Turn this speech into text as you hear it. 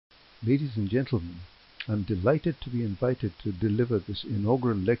Ladies and gentlemen, I'm delighted to be invited to deliver this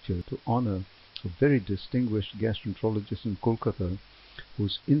inaugural lecture to honor a very distinguished gastroenterologist in Kolkata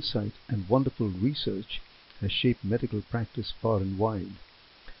whose insight and wonderful research has shaped medical practice far and wide.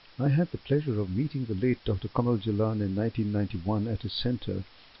 I had the pleasure of meeting the late Dr. Kamal Jalan in 1991 at his center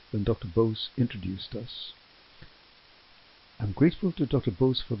when Dr. Bose introduced us. I'm grateful to Dr.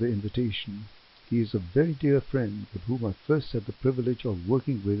 Bose for the invitation. He is a very dear friend with whom I first had the privilege of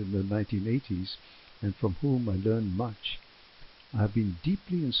working with in the 1980s and from whom I learned much. I have been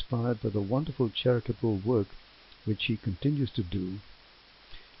deeply inspired by the wonderful charitable work which he continues to do.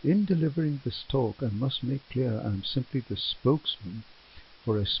 In delivering this talk, I must make clear I am simply the spokesman,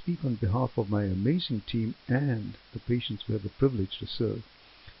 for I speak on behalf of my amazing team and the patients we have the privilege to serve.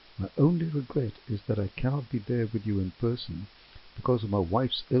 My only regret is that I cannot be there with you in person because of my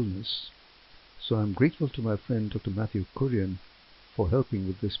wife's illness. So I'm grateful to my friend Dr. Matthew Kurian for helping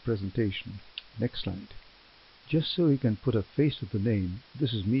with this presentation. Next slide. Just so you can put a face to the name,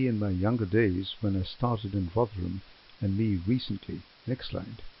 this is me in my younger days when I started in Rotherham and me recently. Next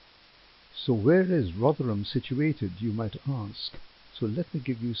slide. So where is Rotherham situated, you might ask? So let me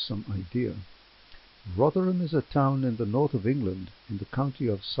give you some idea. Rotherham is a town in the north of England in the county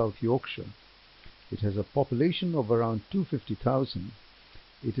of South Yorkshire. It has a population of around 250,000.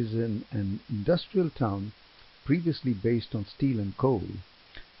 It is in an industrial town previously based on steel and coal.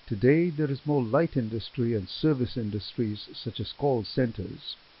 Today there is more light industry and service industries such as call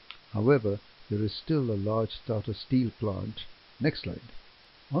centers. However, there is still a large Tata steel plant. Next slide.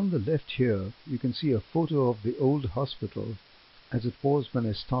 On the left here you can see a photo of the old hospital as it was when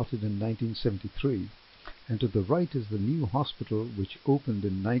I started in 1973, and to the right is the new hospital which opened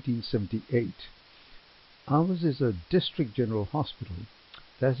in 1978. Ours is a district general hospital.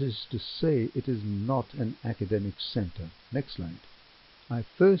 That is to say, it is not an academic center. Next slide. I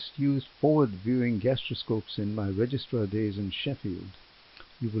first used forward-viewing gastroscopes in my registrar days in Sheffield.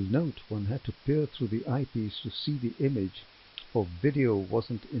 You will note one had to peer through the eyepiece to see the image, for video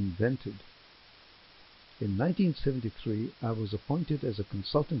wasn't invented. In 1973, I was appointed as a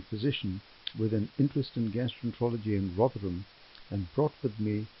consultant physician with an interest in gastroenterology in Rotherham and brought with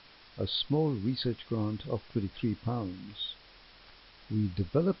me a small research grant of £23. We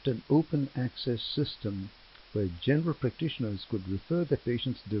developed an open access system where general practitioners could refer their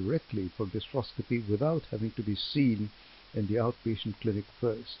patients directly for gastroscopy without having to be seen in the outpatient clinic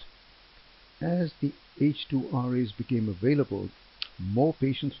first. As the H2RAs became available, more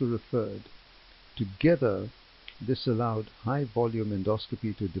patients were referred. Together, this allowed high volume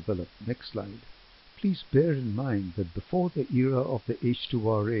endoscopy to develop. Next slide. Please bear in mind that before the era of the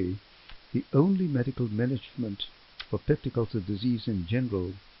H2RA, the only medical management for peptic ulcer disease in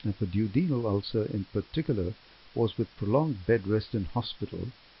general and for duodenal ulcer in particular was with prolonged bed rest in hospital.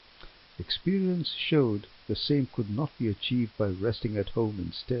 Experience showed the same could not be achieved by resting at home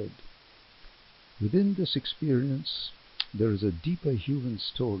instead. Within this experience, there is a deeper human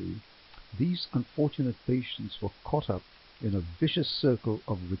story. These unfortunate patients were caught up in a vicious circle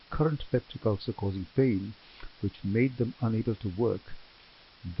of recurrent peptic ulcer causing pain, which made them unable to work.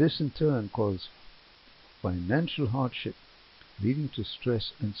 This in turn caused financial hardship, leading to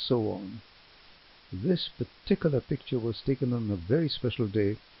stress and so on. This particular picture was taken on a very special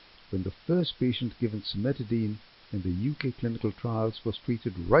day when the first patient given cimetidine in the UK clinical trials was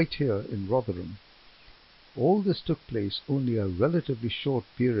treated right here in Rotherham. All this took place only a relatively short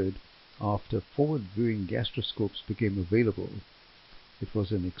period after forward-viewing gastroscopes became available. It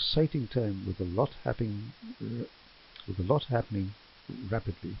was an exciting time with a lot happening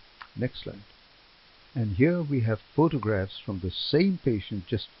rapidly. Next slide. And here we have photographs from the same patient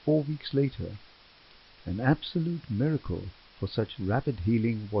just 4 weeks later. An absolute miracle, for such rapid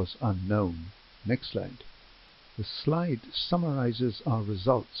healing was unknown. Next slide. The slide summarizes our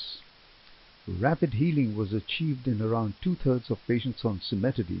results. Rapid healing was achieved in around 2/3 of patients on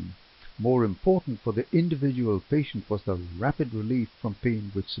cimetidine. More important for the individual patient was the rapid relief from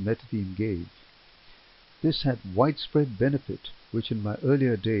pain which cimetidine gave. This had widespread benefit, which in my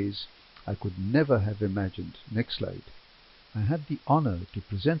earlier days I could never have imagined. Next slide. I had the honor to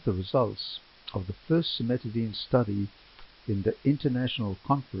present the results of the first cimetidine study in the international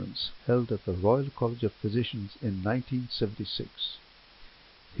conference held at the Royal College of Physicians in 1976.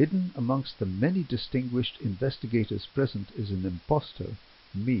 Hidden amongst the many distinguished investigators present is an imposter,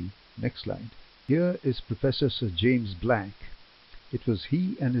 me. Next slide. Here is Professor Sir James Black. It was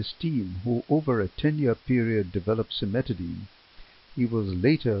he and his team who over a 10-year period developed cimetidine. He was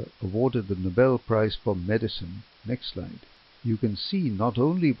later awarded the Nobel Prize for Medicine. Next slide. You can see not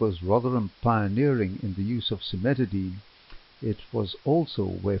only was Rotherham pioneering in the use of cimetidine, it was also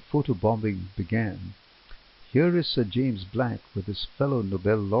where photobombing began. Here is Sir James Black with his fellow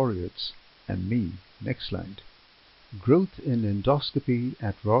Nobel laureates and me. Next slide. Growth in endoscopy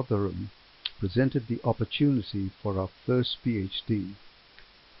at Rotherham presented the opportunity for our first PhD.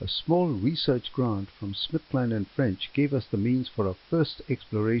 A small research grant from SmithKline and French gave us the means for our first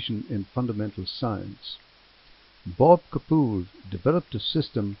exploration in fundamental science. Bob Kapoor developed a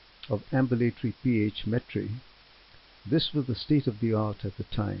system of ambulatory pH metry. This was the state of the art at the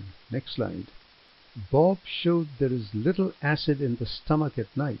time. Next slide. Bob showed there is little acid in the stomach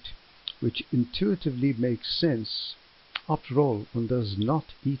at night, which intuitively makes sense. After all, one does not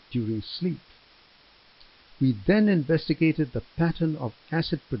eat during sleep. We then investigated the pattern of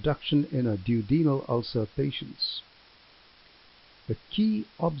acid production in our duodenal ulcer patients. The key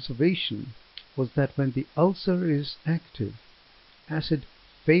observation was that when the ulcer is active, acid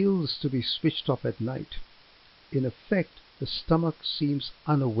fails to be switched off at night. In effect, the stomach seems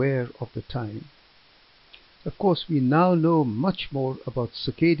unaware of the time. Of course, we now know much more about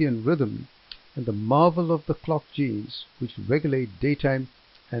circadian rhythm and the marvel of the clock genes which regulate daytime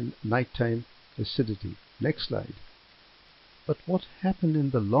and nighttime acidity. Next slide. But what happened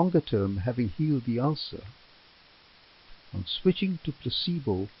in the longer term, having healed the ulcer? On switching to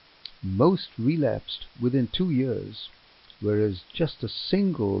placebo, most relapsed within 2 years, whereas just a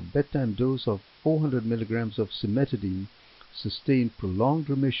single bedtime dose of 400 milligrams of cimetidine sustained prolonged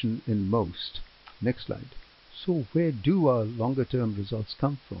remission in most. Next slide. So where do our longer term results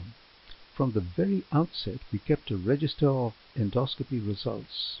come from? From the very outset, we kept a register of endoscopy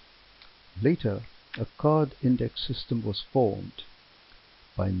results. Later, a card index system was formed.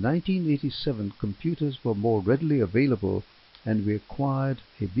 By 1987, computers were more readily available, and we acquired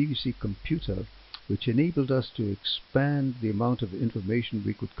a BBC computer which enabled us to expand the amount of information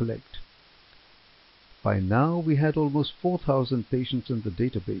we could collect. By now, we had almost 4,000 patients in the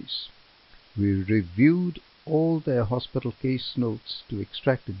database. We reviewed all their hospital case notes to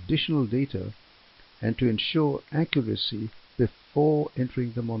extract additional data and to ensure accuracy before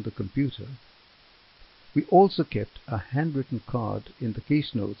entering them on the computer. We also kept a handwritten card in the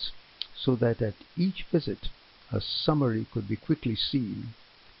case notes so that at each visit a summary could be quickly seen.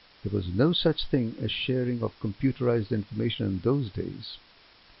 There was no such thing as sharing of computerized information in those days.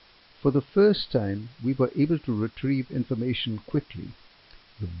 For the first time, we were able to retrieve information quickly.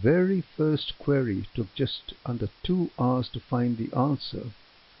 The very first query took just under 2 hours to find the answer.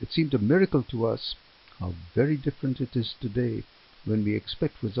 It seemed a miracle to us. How very different it is today, when we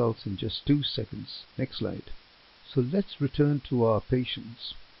expect results in just 2 seconds. Next slide. So let's return to our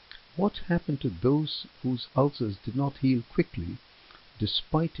patients. What happened to those whose ulcers did not heal quickly,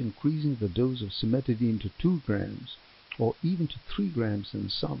 despite increasing the dose of cimetidine to 2 grams, or even to 3 grams in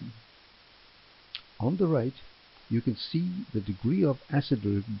some? On the right, you can see the degree of acid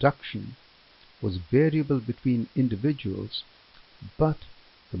reduction was variable between individuals, but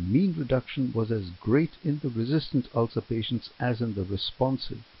the mean reduction was as great in the resistant ulcer patients as in the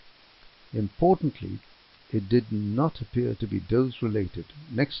responsive. Importantly, it did not appear to be dose-related.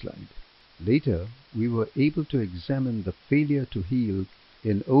 Next slide. Later, we were able to examine the failure to heal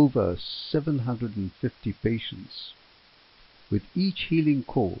in over 750 patients. With each healing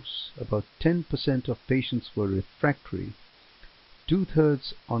course, about 10% of patients were refractory,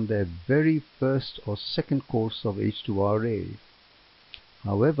 2/3 on their very first or second course of H2RA.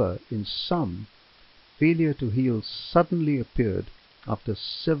 However, in some, failure to heal suddenly appeared after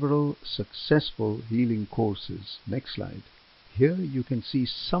several successful healing courses. Next slide. Here you can see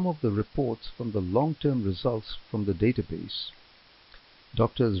some of the reports from the long-term results from the database.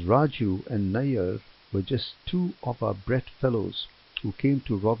 Doctors Raju and Nair were just 2 of our Brett Fellows who came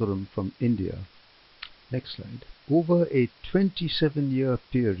to Rotherham from India. Next slide. Over a 27-year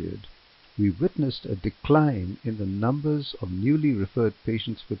period, we witnessed a decline in the numbers of newly referred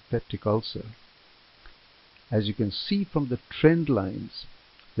patients with peptic ulcer. As you can see from the trend lines,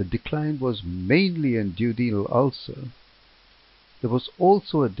 the decline was mainly in duodenal ulcer. There was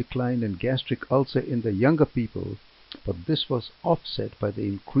also a decline in gastric ulcer in the younger people, but this was offset by the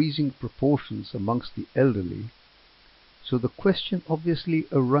increasing proportions amongst the elderly. So the question obviously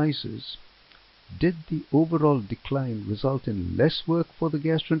arises, did the overall decline result in less work for the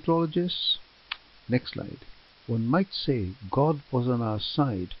gastroenterologists? Next slide. One might say God was on our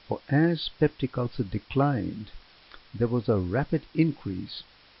side, for as peptic ulcer declined, there was a rapid increase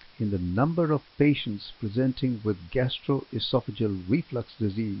in the number of patients presenting with gastroesophageal reflux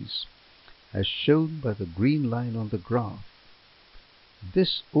disease, as shown by the green line on the graph.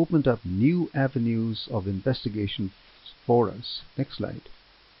 This opened up new avenues of investigation for us. Next slide.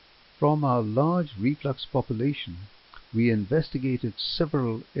 From our large reflux population, we investigated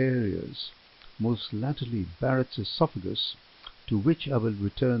several areas, most latterly Barrett's esophagus, to which I will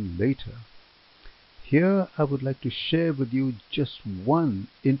return later. Here I would like to share with you just one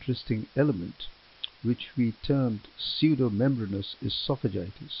interesting element, which we termed pseudomembranous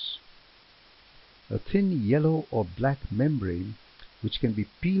esophagitis. A thin yellow or black membrane, which can be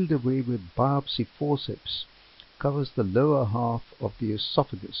peeled away with biopsy forceps, covers the lower half of the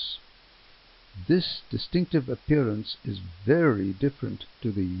esophagus. This distinctive appearance is very different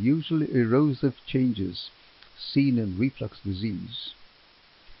to the usual erosive changes seen in reflux disease.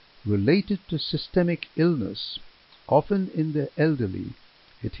 Related to systemic illness, often in the elderly,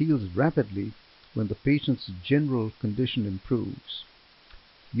 it heals rapidly when the patient's general condition improves.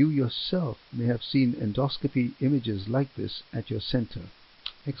 You yourself may have seen endoscopy images like this at your center.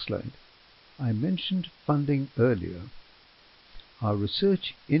 Next slide. I mentioned funding earlier. Our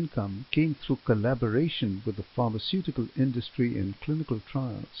research income came through collaboration with the pharmaceutical industry in clinical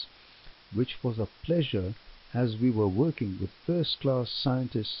trials, which was a pleasure as we were working with first-class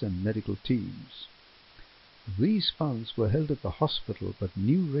scientists and medical teams. These funds were held at the hospital, but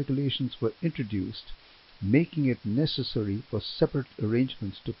new regulations were introduced, making it necessary for separate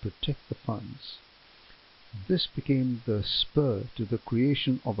arrangements to protect the funds. This became the spur to the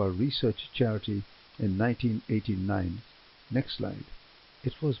creation of our research charity in 1989. Next slide.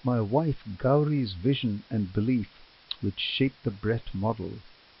 It was my wife Gauri's vision and belief which shaped the Brett model.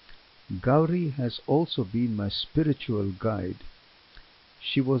 Gauri has also been my spiritual guide.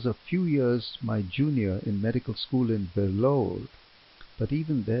 She was a few years my junior in medical school in Vellore, but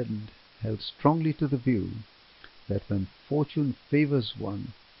even then held strongly to the view that when fortune favors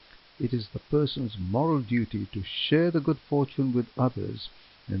one, it is the person's moral duty to share the good fortune with others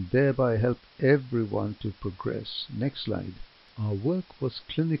and thereby help everyone to progress. Next slide. Our work was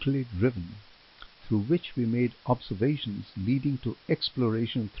clinically driven, through which we made observations leading to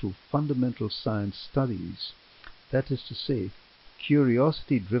exploration through fundamental science studies, that is to say,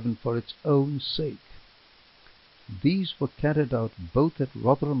 curiosity driven for its own sake. These were carried out both at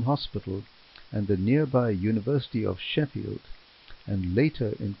Rotherham Hospital and the nearby University of Sheffield, and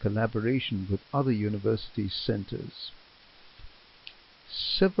later in collaboration with other university centres.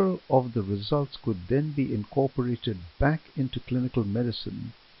 Several of the results could then be incorporated back into clinical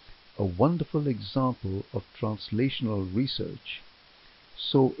medicine, a wonderful example of translational research.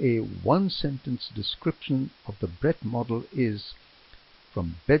 So a one-sentence description of the Brett model is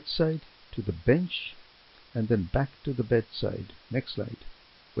from bedside to the bench and then back to the bedside. Next slide.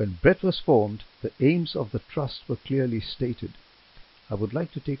 When Brett was formed, the aims of the trust were clearly stated. I would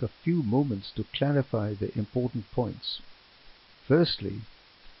like to take a few moments to clarify the important points. Firstly,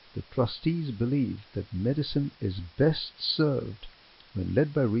 the trustees believe that medicine is best served when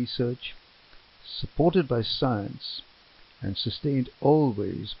led by research, supported by science, and sustained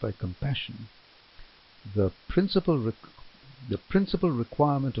always by compassion. The principal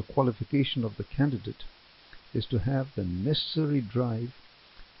requirement or qualification of the candidate is to have the necessary drive,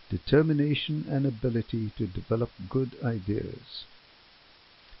 determination, and ability to develop good ideas.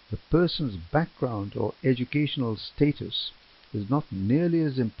 The person's background or educational status is not nearly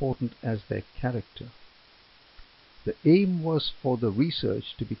as important as their character. The aim was for the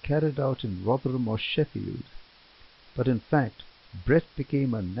research to be carried out in Rotherham or Sheffield, but in fact, Brett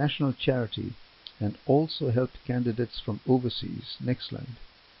became a national charity and also helped candidates from overseas. Next slide.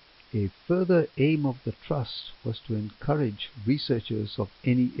 A further aim of the trust was to encourage researchers of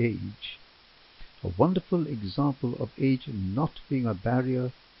any age. A wonderful example of age not being a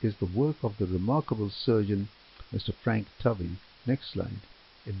barrier is the work of the remarkable surgeon Mr. Frank Tovey. Next slide.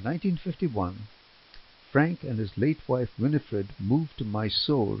 In 1951, Frank and his late wife Winifred moved to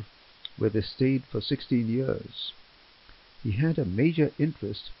Mysore, where they stayed for 16 years. He had a major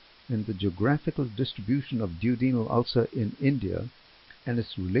interest in the geographical distribution of duodenal ulcer in India and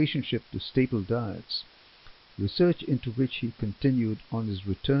its relationship to staple diets, research into which he continued on his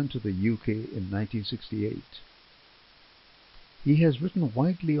return to the UK in 1968. He has written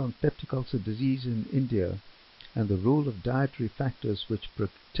widely on peptic ulcer disease in India and the role of dietary factors which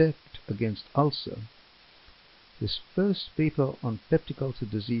protect against ulcer. His first paper on peptic ulcer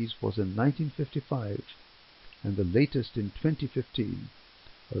disease was in 1955 and the latest in 2015,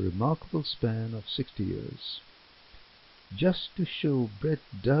 a remarkable span of 60 years. Just to show Brett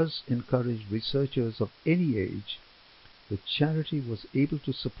does encourage researchers of any age, the charity was able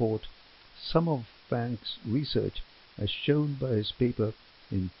to support some of Frank's research as shown by his paper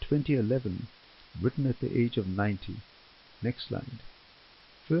in 2011, written at the age of 90. Next slide.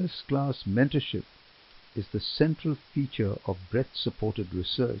 First-class mentorship is the central feature of Brett-supported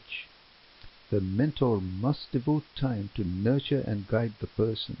research. the mentor must devote time to nurture and guide the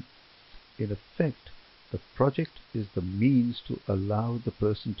person. In effect, the project is the means to allow the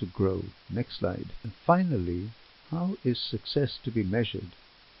person to grow. Next slide. And finally, how is success to be measured?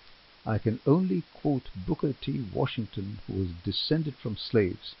 I can only quote Booker T. Washington, who was descended from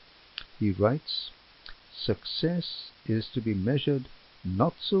slaves. He writes, "Success is to be measured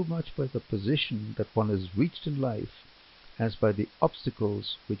not so much by the position that one has reached in life as by the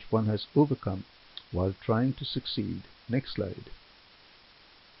obstacles which one has overcome while trying to succeed." Next slide.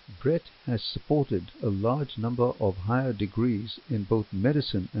 Brett has supported a large number of higher degrees in both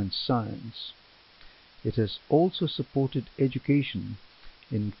medicine and science. It has also supported education,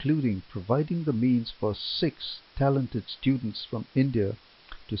 including providing the means for 6 talented students from India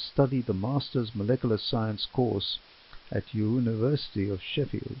to study the Master's Molecular Science course at University of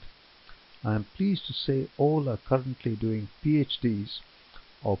Sheffield. I am pleased to say all are currently doing PhDs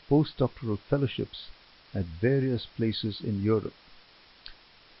or postdoctoral fellowships at various places in Europe.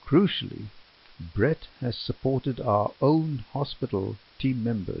 Crucially, Brett has supported our own hospital team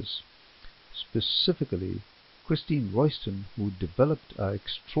members, specifically Christine Royston, who developed our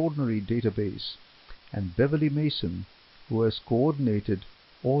extraordinary database, and Beverly Mason, who has coordinated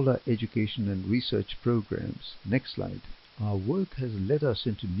all our education and research programs. Next slide. Our work has led us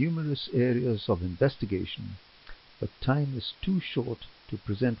into numerous areas of investigation, but time is too short to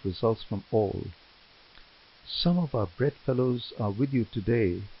present results from all. Some of our Brett Fellows are with you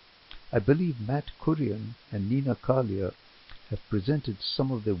today. I believe Matt Kurian and Nina Kalia have presented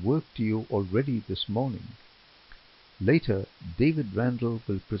some of their work to you already this morning. Later, David Randall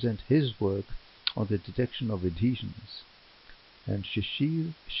will present his work on the detection of adhesions, and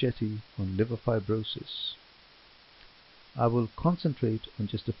Shishir Shetty on liver fibrosis. I will concentrate on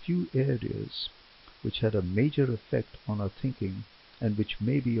just a few areas which had a major effect on our thinking and which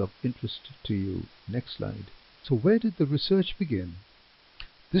may be of interest to you. Next slide. So where did the research begin?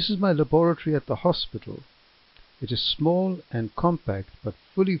 This is my laboratory at the hospital. It is small and compact but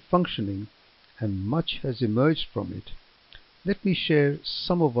fully functioning, and much has emerged from it. Let me share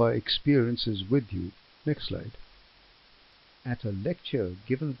some of our experiences with you. Next slide. At a lecture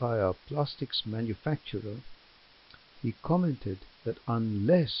given by our plastics manufacturer, he commented that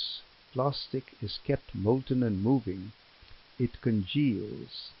unless plastic is kept molten and moving, it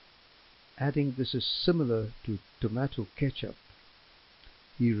congeals, adding this is similar to tomato ketchup.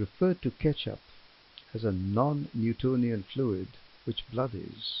 He referred to ketchup as a non-Newtonian fluid, which blood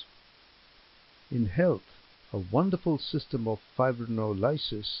is. In health, a wonderful system of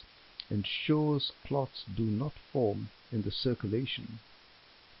fibrinolysis ensures clots do not form in the circulation.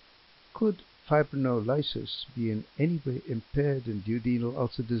 Could fibrinolysis be in any way impaired in duodenal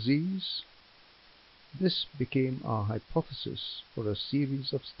ulcer disease? This became our hypothesis for a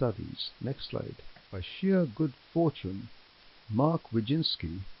series of studies. Next slide. By sheer good fortune, Mark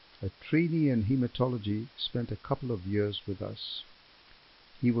Wyginski, a trainee in hematology, spent a couple of years with us.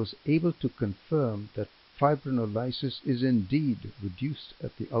 He was able to confirm that fibrinolysis is indeed reduced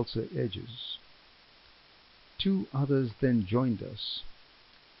at the ulcer edges. 2 others then joined us.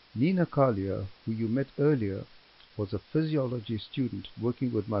 Nina Kalia, who you met earlier, was a physiology student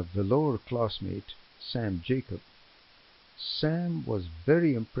working with my velour classmate, Sam Jacob. Sam was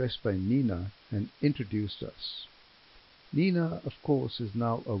very impressed by Nina and introduced us. Nina, of course, is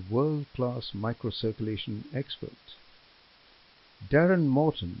now a world-class microcirculation expert. Darren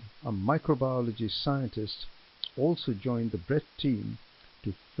Morton, a microbiology scientist, also joined the Brett team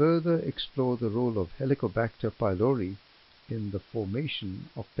to further explore the role of Helicobacter pylori in the formation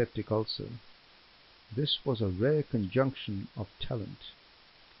of peptic ulcer. This was a rare conjunction of talent.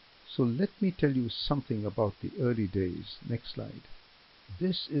 So let me tell you something about the early days. Next slide.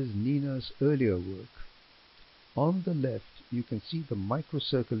 This is Nina's earlier work. On the left, you can see the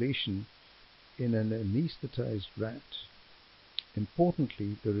microcirculation in an anesthetized rat.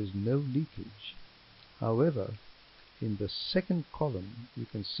 Importantly, there is no leakage. However, in the second column, you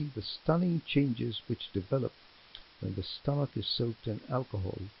can see the stunning changes which develop when the stomach is soaked in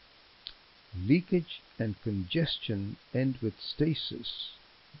alcohol. Leakage and congestion end with stasis,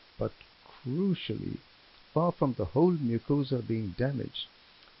 but crucially, far from the whole mucosa being damaged,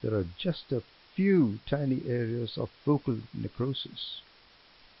 there are just a few tiny areas of focal necrosis.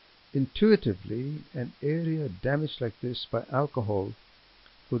 Intuitively, an area damaged like this by alcohol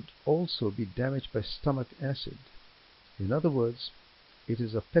could also be damaged by stomach acid. In other words, it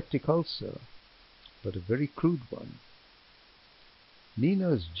is a peptic ulcer, but a very crude one.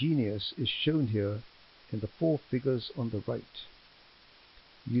 Nina's genius is shown here in the 4 figures on the right.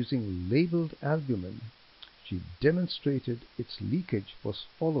 Using labeled albumin, she demonstrated its leakage was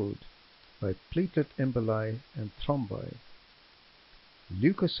followed by platelet emboli and thrombi.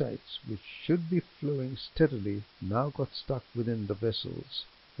 Leukocytes, which should be flowing steadily, now got stuck within the vessels.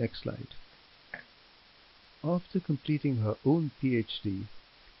 Next slide. After completing her own PhD,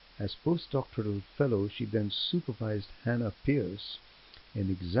 as postdoctoral fellow, she then supervised Hannah Pierce in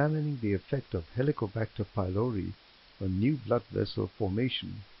examining the effect of Helicobacter pylori on new blood vessel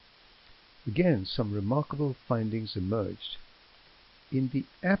formation. Again, some remarkable findings emerged. In the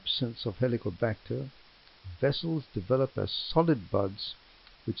absence of Helicobacter, vessels develop as solid buds,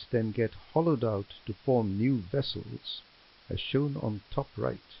 which then get hollowed out to form new vessels, as shown on top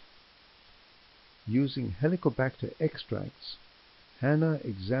right. Using Helicobacter extracts, Hannah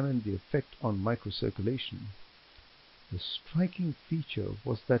examined the effect on microcirculation. The striking feature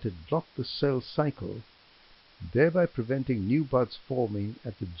was that it blocked the cell cycle, thereby preventing new buds forming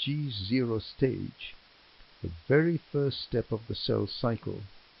at the G0 stage, the very first step of the cell cycle.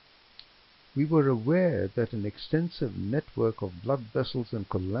 We were aware that an extensive network of blood vessels and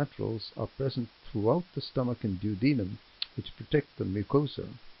collaterals are present throughout the stomach and duodenum, which protect the mucosa.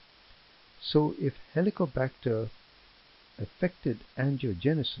 So if Helicobacter affected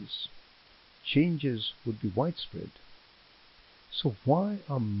angiogenesis, changes would be widespread. So why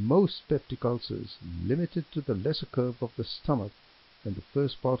are most peptic ulcers limited to the lesser curve of the stomach and the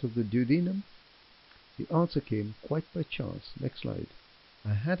first part of the duodenum? The answer came quite by chance. Next slide.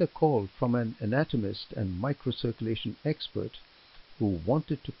 I had a call from an anatomist and microcirculation expert who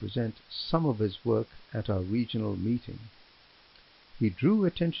wanted to present some of his work at our regional meeting. He drew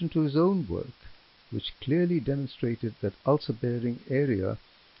attention to his own work, which clearly demonstrated that ulcer-bearing area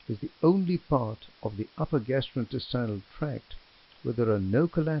is the only part of the upper gastrointestinal tract where there are no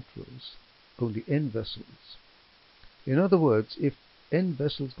collaterals, only end vessels. In other words, if end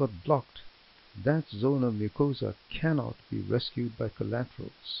vessels got blocked, that zone of mucosa cannot be rescued by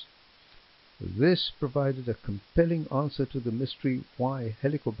collaterals. This provided a compelling answer to the mystery why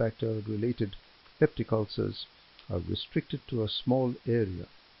Helicobacter-related peptic ulcers are restricted to a small area.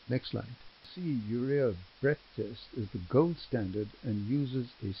 Next slide. Urea breath test is the gold standard and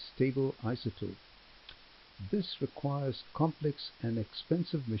uses a stable isotope. This requires complex and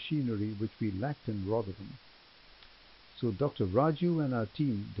expensive machinery which we lacked in Rotherham. So Dr. Raju and our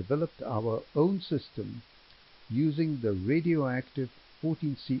team developed our own system using the radioactive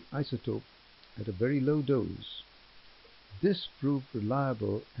 14C isotope at a very low dose. This proved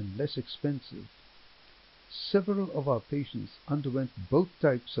reliable and less expensive. Several of our patients underwent both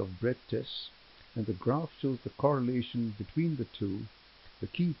types of breath tests, and the graph shows the correlation between the two, the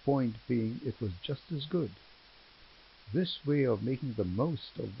key point being it was just as good. This way of making the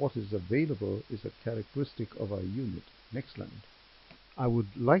most of what is available is a characteristic of our unit. Next slide. I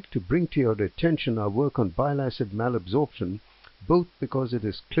would like to bring to your attention our work on bile acid malabsorption, both because it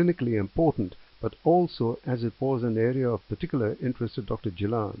is clinically important, but also as it was an area of particular interest to Dr.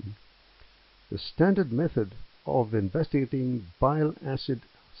 Jalan. The standard method of investigating bile acid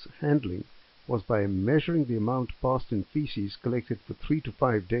handling was by measuring the amount passed in feces collected for 3 to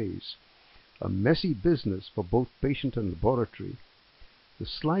 5 days, a messy business for both patient and laboratory. The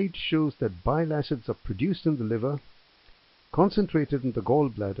slide shows that bile acids are produced in the liver, concentrated in the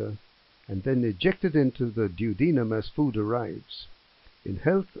gallbladder, and then ejected into the duodenum as food arrives. In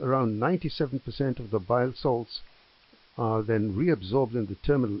health, around 97% of the bile salts are then reabsorbed in the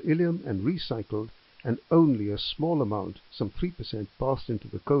terminal ileum and recycled, and only a small amount, some 3%, passed into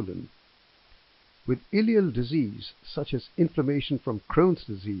the colon. With ileal disease, such as inflammation from Crohn's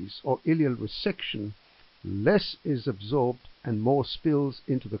disease or ileal resection, less is absorbed and more spills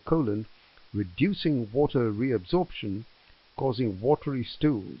into the colon, reducing water reabsorption, causing watery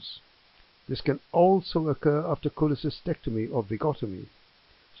stools. This can also occur after cholecystectomy or bigotomy.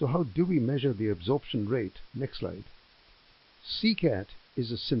 So how do we measure the absorption rate? Next slide. CCAT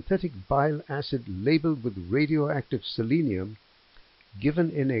is a synthetic bile acid labeled with radioactive selenium given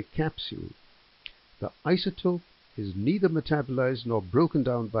in a capsule. The isotope is neither metabolized nor broken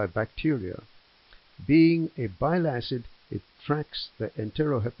down by bacteria. Being a bile acid, it tracks the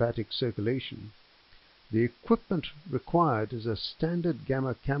enterohepatic circulation. The equipment required is a standard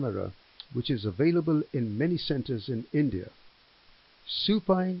gamma camera, which is available in many centers in India.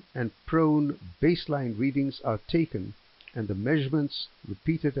 Supine and prone baseline readings are taken and the measurements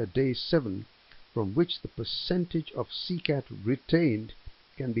repeated at day 7, from which the percentage of CCAT retained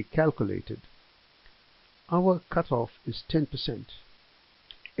can be calculated. Our cutoff is 10%.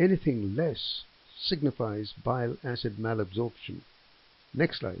 Anything less signifies bile acid malabsorption.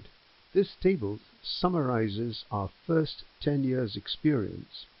 Next slide. This table summarizes our first 10 years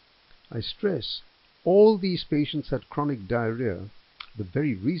experience. I stress all these patients had chronic diarrhea, the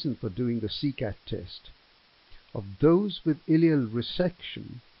very reason for doing the CCAT test. Of those with ileal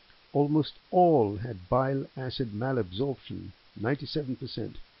resection, almost all had bile acid malabsorption,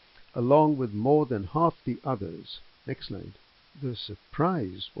 97%, along with more than half the others. Next slide. The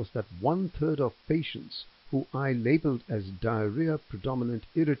surprise was that 1/3 of patients who I labeled as diarrhea predominant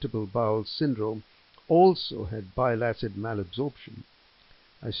irritable bowel syndrome also had bile acid malabsorption.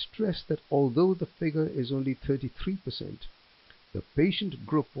 I stress that although the figure is only 33%, the patient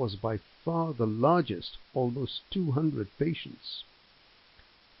group was by far the largest, almost 200 patients.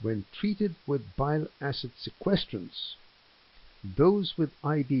 When treated with bile acid sequestrants, those with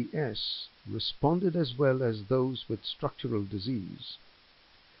IBS responded as well as those with structural disease.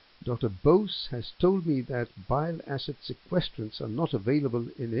 Dr. Bose has told me that bile acid sequestrants are not available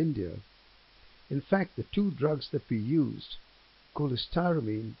in India. In fact, the two drugs that we used,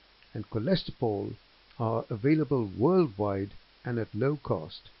 cholestyramine and cholestyramine, are available worldwide and at low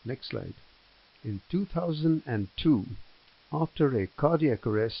cost. Next slide. In 2002, after a cardiac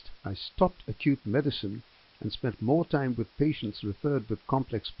arrest, I stopped acute medicine and spent more time with patients referred with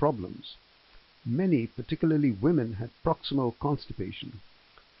complex problems. Many, particularly women, had proximal constipation.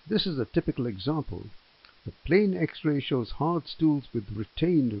 This is a typical example. The plain X-ray shows hard stools with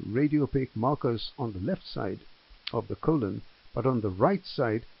retained radiopaque markers on the left side of the colon, but on the right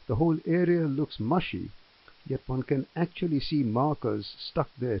side the whole area looks mushy, yet one can actually see markers stuck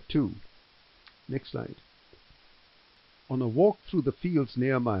there too. Next slide. On a walk through the fields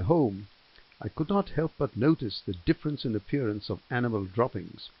near my home, I could not help but notice the difference in appearance of animal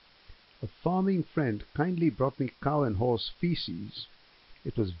droppings. A farming friend kindly brought me cow and horse feces.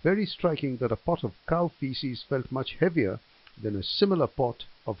 It was very striking that a pot of cow feces felt much heavier than a similar pot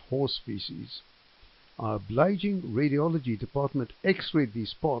of horse feces. Our obliging radiology department x-rayed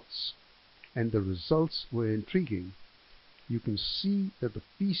these pots, and the results were intriguing. You can see that the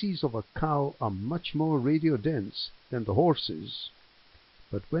feces of a cow are much more radiodense than the horse's.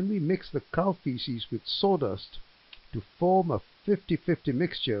 But when we mix the cow feces with sawdust to form a 50-50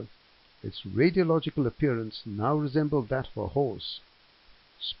 mixture, its radiological appearance now resembled that of a horse.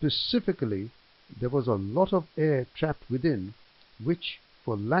 Specifically, there was a lot of air trapped within, which,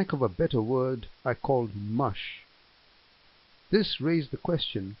 for lack of a better word, I called mush. This raised the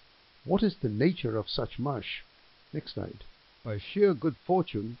question, what is the nature of such mush? Next slide. By sheer good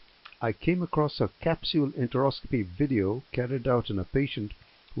fortune, I came across a capsule enteroscopy video carried out in a patient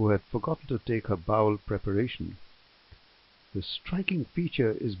who had forgotten to take her bowel preparation. The striking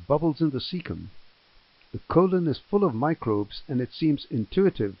feature is bubbles in the cecum. The colon is full of microbes, and it seems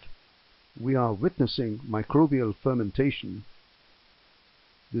intuitive. We are witnessing microbial fermentation.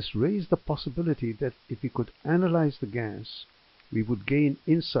 This raised the possibility that if we could analyze the gas, we would gain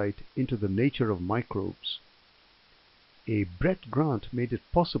insight into the nature of microbes. A Brett grant made it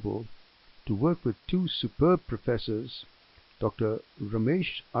possible to work with two superb professors, Dr.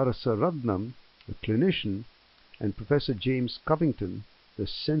 Ramesh Arasaratnam, the clinician, and Professor James Covington, the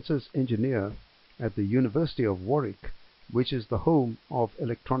sensors engineer at the University of Warwick, which is the home of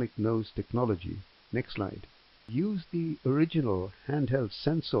electronic nose technology. Next slide. Use the original handheld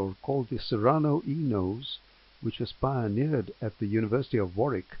sensor called the Serrano e-nose, which was pioneered at the University of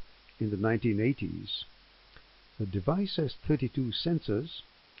Warwick in the 1980s. The device has 32 sensors,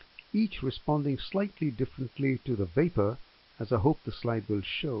 each responding slightly differently to the vapor, as I hope the slide will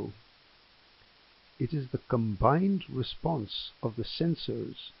show. It is the combined response of the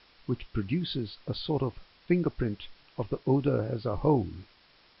sensors which produces a sort of fingerprint of the odor as a whole.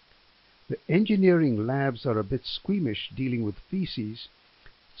 The engineering labs are a bit squeamish dealing with feces,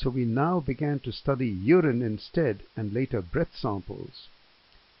 so we now began to study urine instead and later breath samples.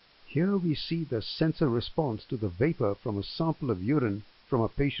 Here we see the sensor response to the vapor from a sample of urine from a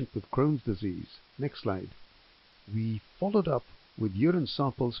patient with Crohn's disease. Next slide. We followed up with urine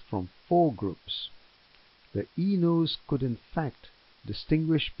samples from 4 groups. The e-nose could in fact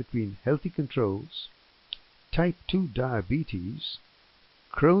distinguish between healthy controls, type 2 diabetes,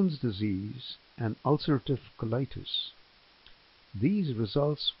 Crohn's disease, and ulcerative colitis. These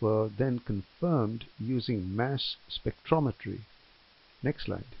results were then confirmed using mass spectrometry. Next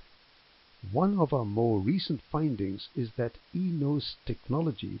slide. One of our more recent findings is that e-nose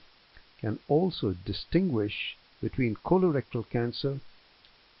technology can also distinguish between colorectal cancer,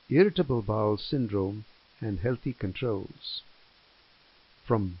 irritable bowel syndrome, and healthy controls.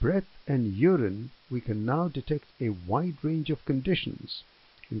 From breath and urine, we can now detect a wide range of conditions,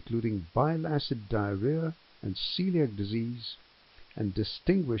 including bile acid diarrhea and celiac disease, and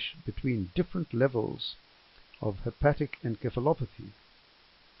distinguish between different levels of hepatic encephalopathy.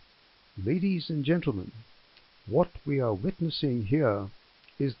 Ladies and gentlemen, What we are witnessing here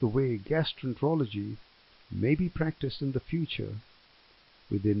is the way gastroenterology may be practiced in the future,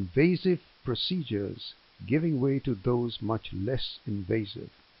 with invasive procedures giving way to those much less invasive.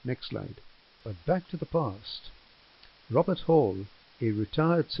 Next slide. But back to the past. Robert Hall, a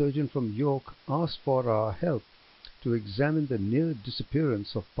retired surgeon from York, asked for our help to examine the near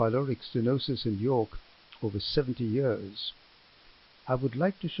disappearance of pyloric stenosis in York over 70 years. I would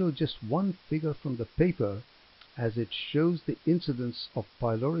like to show just one figure from the paper, as it shows the incidence of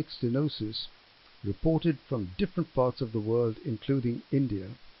pyloric stenosis reported from different parts of the world, including India.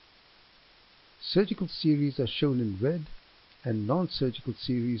 Surgical series are shown in red and non-surgical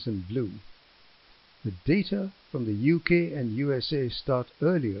series in blue. The data from the UK and USA start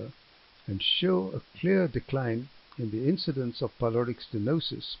earlier and show a clear decline in the incidence of pyloric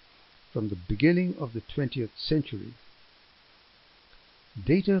stenosis from the beginning of the 20th century.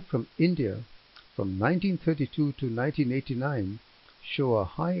 Data from India from 1932 to 1989 show a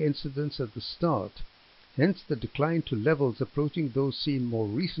high incidence at the start, hence the decline to levels approaching those seen more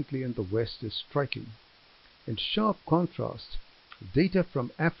recently in the West is striking. In sharp contrast, data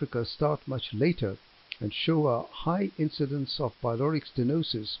from Africa start much later and show a high incidence of pyloric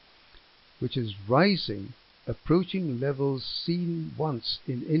stenosis, which is rising, approaching levels seen once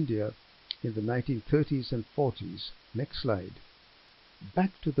in India in the 1930s and 40s. Next slide.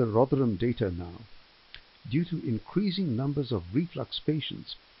 Back to the Rotherham data now. Due to increasing numbers of reflux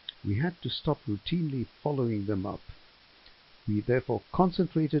patients, we had to stop routinely following them up. We therefore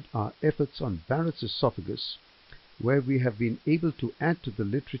concentrated our efforts on Barrett's esophagus, where we have been able to add to the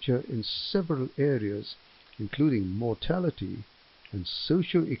literature in several areas, including mortality and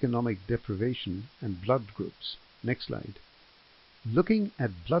socio-economic deprivation and blood groups. Next slide. Looking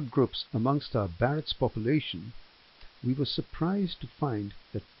at blood groups amongst our Barrett's population, we were surprised to find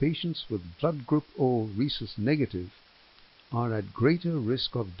that patients with blood group O rhesus negative are at greater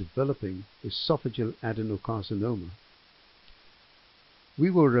risk of developing esophageal adenocarcinoma. We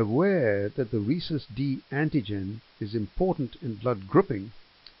were aware that the rhesus D antigen is important in blood grouping,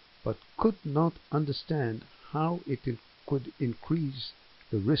 but could not understand how it could increase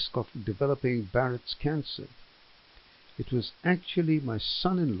the risk of developing Barrett's cancer. It was actually my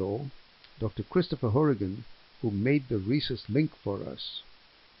son-in-law, Dr. Christopher Horrigan, who made the rhesus link for us.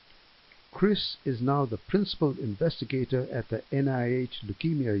 Chris is now the principal investigator at the NIH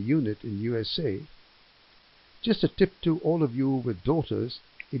Leukemia Unit in USA. Just a tip to all of you with daughters,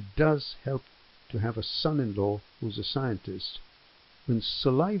 it does help to have a son-in-law who's a scientist. When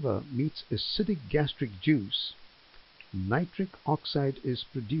saliva meets acidic gastric juice, nitric oxide is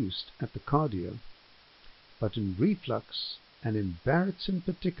produced at the cardia, but in reflux, and in Barrett's in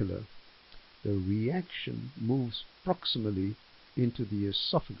particular, the reaction moves proximally into the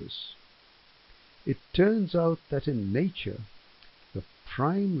esophagus. It turns out that in nature, the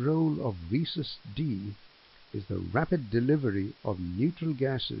prime role of rhesus D is the rapid delivery of neutral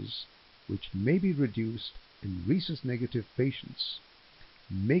gases, which may be reduced in rhesus-negative patients,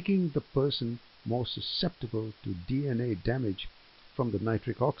 making the person more susceptible to DNA damage from the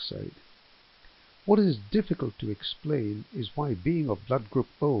nitric oxide. What is difficult to explain is why being of blood group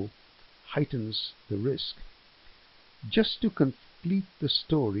O heightens the risk. Just to complete the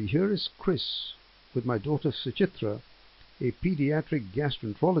story, here is Chris with my daughter Suchitra, a pediatric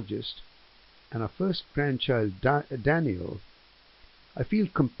gastroenterologist, and our first grandchild Daniel. I feel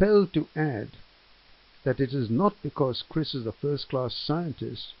compelled to add that it is not because Chris is a first-class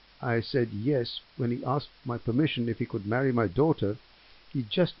scientist I said yes when he asked my permission if he could marry my daughter. He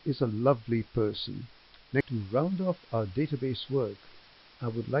just is a lovely person. Next, to round off our database work, I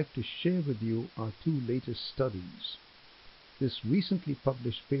would like to share with you our two latest studies. This recently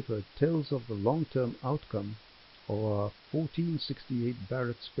published paper tells of the long-term outcome of our 1468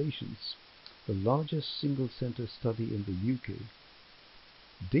 Barrett's patients, the largest single-center study in the UK.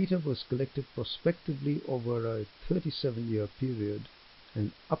 Data was collected prospectively over a 37-year period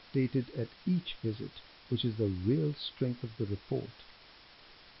and updated at each visit, which is the real strength of the report.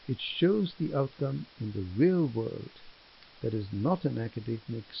 It shows the outcome in the real world, that is not an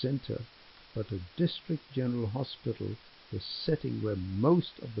academic center, but a district general hospital, the setting where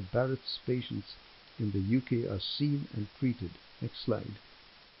most of the Barrett's patients in the UK are seen and treated. Next slide.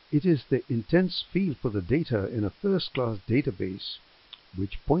 It is the intense feel for the data in a first-class database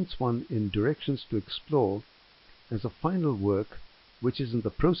which points one in directions to explore, as a final work, which is in the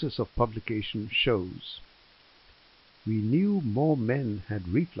process of publication, shows. We knew more men had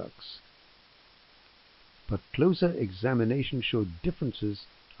reflux, but closer examination showed differences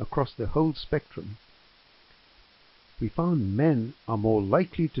across the whole spectrum. We found men are more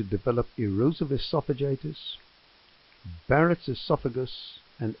likely to develop erosive esophagitis, Barrett's esophagus,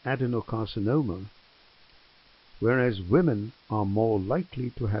 and adenocarcinoma, whereas women are more likely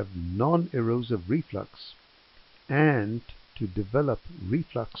to have non-erosive reflux and to develop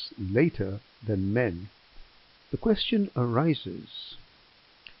reflux later than men. The question arises,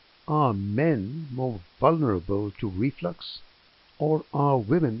 are men more vulnerable to reflux, or are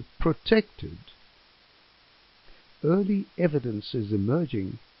women protected? Early evidence is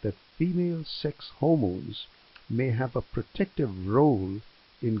emerging that female sex hormones may have a protective role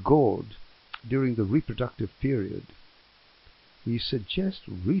in GORD during the reproductive period. We suggest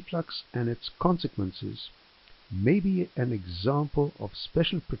reflux and its consequences may be an example of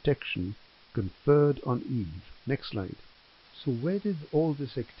special protection conferred on Eve. Next slide. So where did all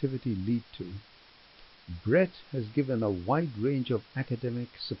this activity lead to? Brett has given a wide range of academic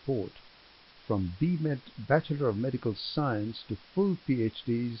support, from B.Med Bachelor of Medical Science to full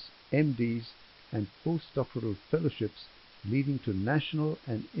PhDs, MDs, and postdoctoral fellowships, leading to national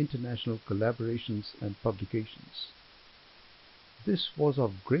and international collaborations and publications. This was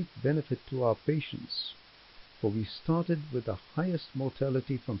of great benefit to our patients, for we started with the highest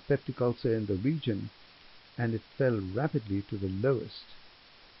mortality from peptic ulcer in the region, and it fell rapidly to the lowest.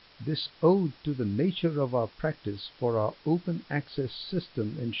 This owed to the nature of our practice, for our open access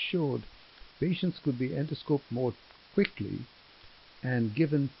system ensured patients could be endoscoped more quickly and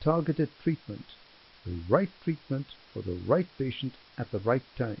given targeted treatment, the right treatment for the right patient at the right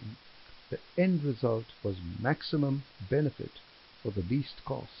time. The end result was maximum benefit for the least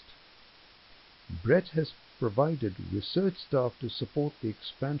cost. Brett has provided research staff to support the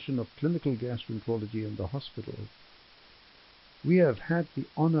expansion of clinical gastroenterology in the hospital. We have had the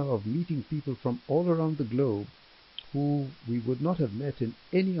honor of meeting people from all around the globe who we would not have met in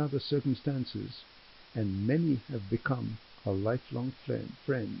any other circumstances, and many have become our lifelong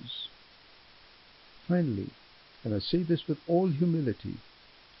friends. Finally, and I say this with all humility,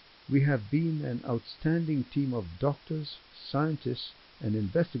 we have been an outstanding team of doctors, scientists, and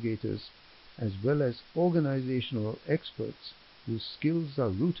investigators, as well as organizational experts whose skills are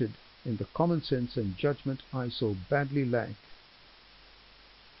rooted in the common sense and judgment I so badly lack.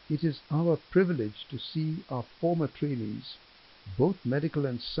 It is our privilege to see our former trainees, both medical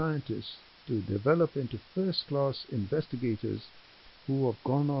and scientists, to develop into first-class investigators who have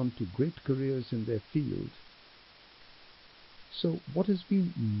gone on to great careers in their field. So what has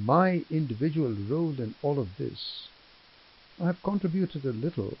been my individual role in all of this? I have contributed a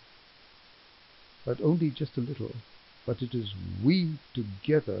little, but only just a little, but it is we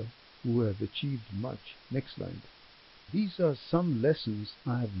together who have achieved much. Next slide. These are some lessons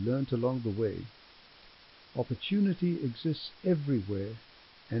I have learnt along the way. Opportunity exists everywhere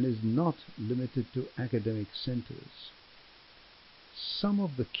and is not limited to academic centers. Some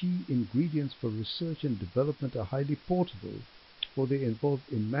of the key ingredients for research and development are highly portable, for they involve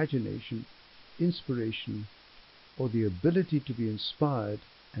imagination, inspiration, or the ability to be inspired,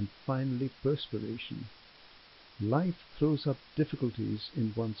 and finally perspiration. Life throws up difficulties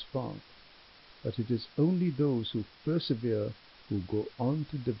in one's path, but it is only those who persevere who go on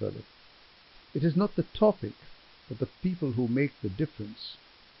to develop. It is not the topic, but the people who make the difference.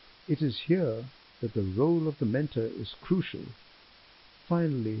 It is here that the role of the mentor is crucial.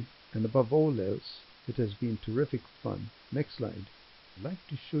 Finally, and above all else, it has been terrific fun. Next slide. I'd like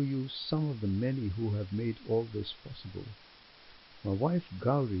to show you some of the many who have made all this possible. My wife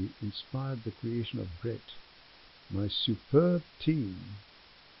Gauri inspired the creation of Brett. My superb team,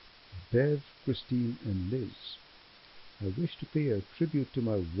 Bev, Christine, and Liz. I wish to pay a tribute to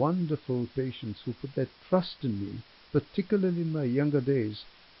my wonderful patients who put their trust in me, particularly in my younger days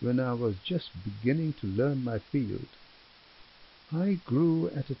when I was just beginning to learn my field. I grew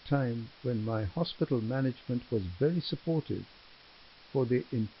at a time when my hospital management was very supportive, for they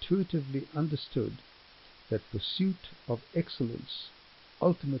intuitively understood that pursuit of excellence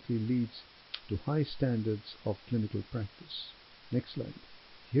ultimately leads to high standards of clinical practice. Next slide.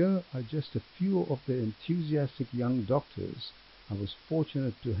 Here are just a few of the enthusiastic young doctors I was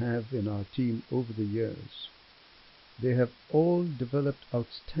fortunate to have in our team over the years. They have all developed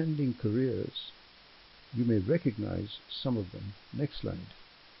outstanding careers. You may recognize some of them. Next slide.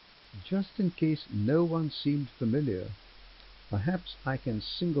 Just in case no one seemed familiar, perhaps I can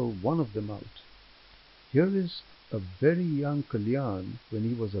single one of them out. Here is a very young Kalyan when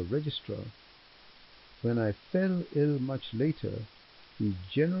he was a registrar. When I fell ill much later, he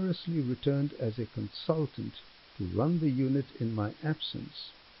generously returned as a consultant to run the unit in my absence,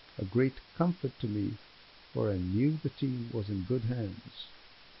 a great comfort to me, for I knew the team was in good hands.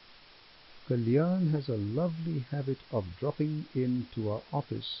 Kalyan has a lovely habit of dropping into our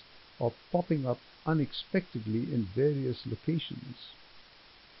office are popping up unexpectedly in various locations.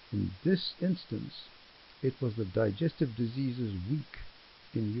 In this instance, it was the Digestive Diseases Week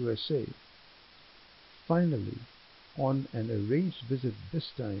in USA. Finally, on an arranged visit this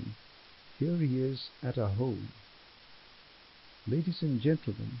time, here he is at our home. Ladies and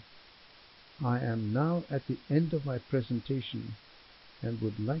gentlemen, I am now at the end of my presentation and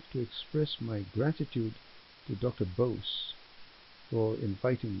would like to express my gratitude to Dr. Bose for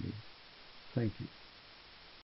inviting me. Thank you.